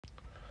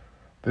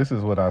This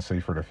is what I see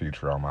for the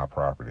future on my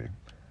property.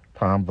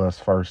 Pine Bluff's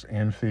first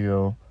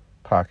infill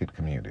pocket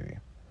community.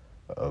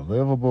 A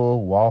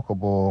livable,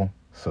 walkable,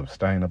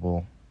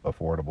 sustainable,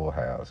 affordable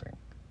housing.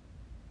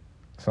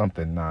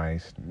 Something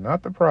nice,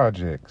 not the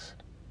projects,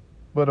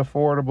 but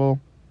affordable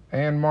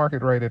and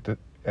market rate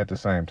at the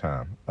same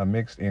time. A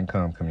mixed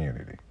income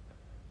community.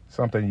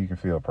 Something you can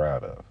feel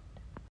proud of.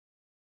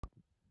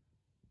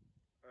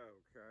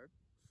 Okay,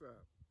 so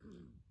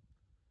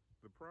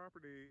the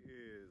property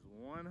is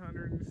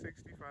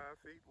 165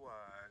 feet wide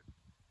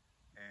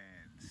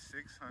and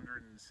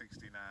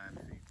 669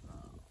 feet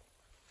long.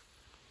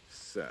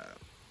 So,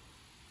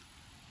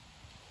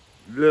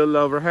 a little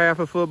over half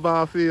a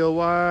football field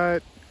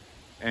wide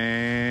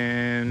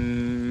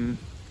and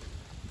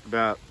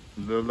about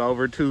a little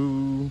over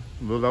two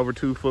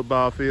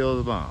football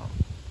fields long.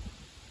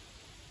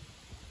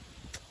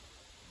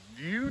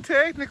 You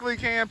technically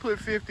can put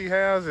 50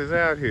 houses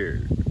out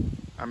here.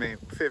 I mean,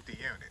 50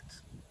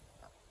 units.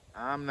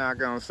 I'm not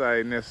gonna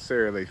say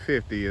necessarily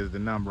 50 is the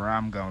number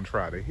I'm gonna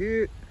try to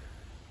hit,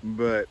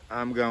 but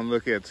I'm gonna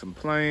look at some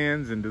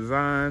plans and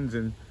designs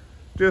and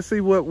just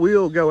see what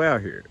will go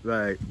out here.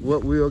 Like,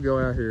 what will go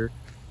out here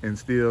and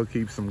still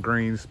keep some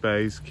green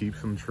space, keep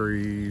some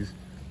trees,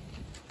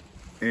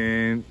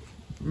 and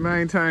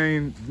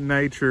maintain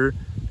nature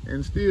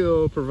and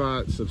still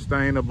provide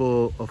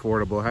sustainable,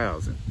 affordable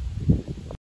housing.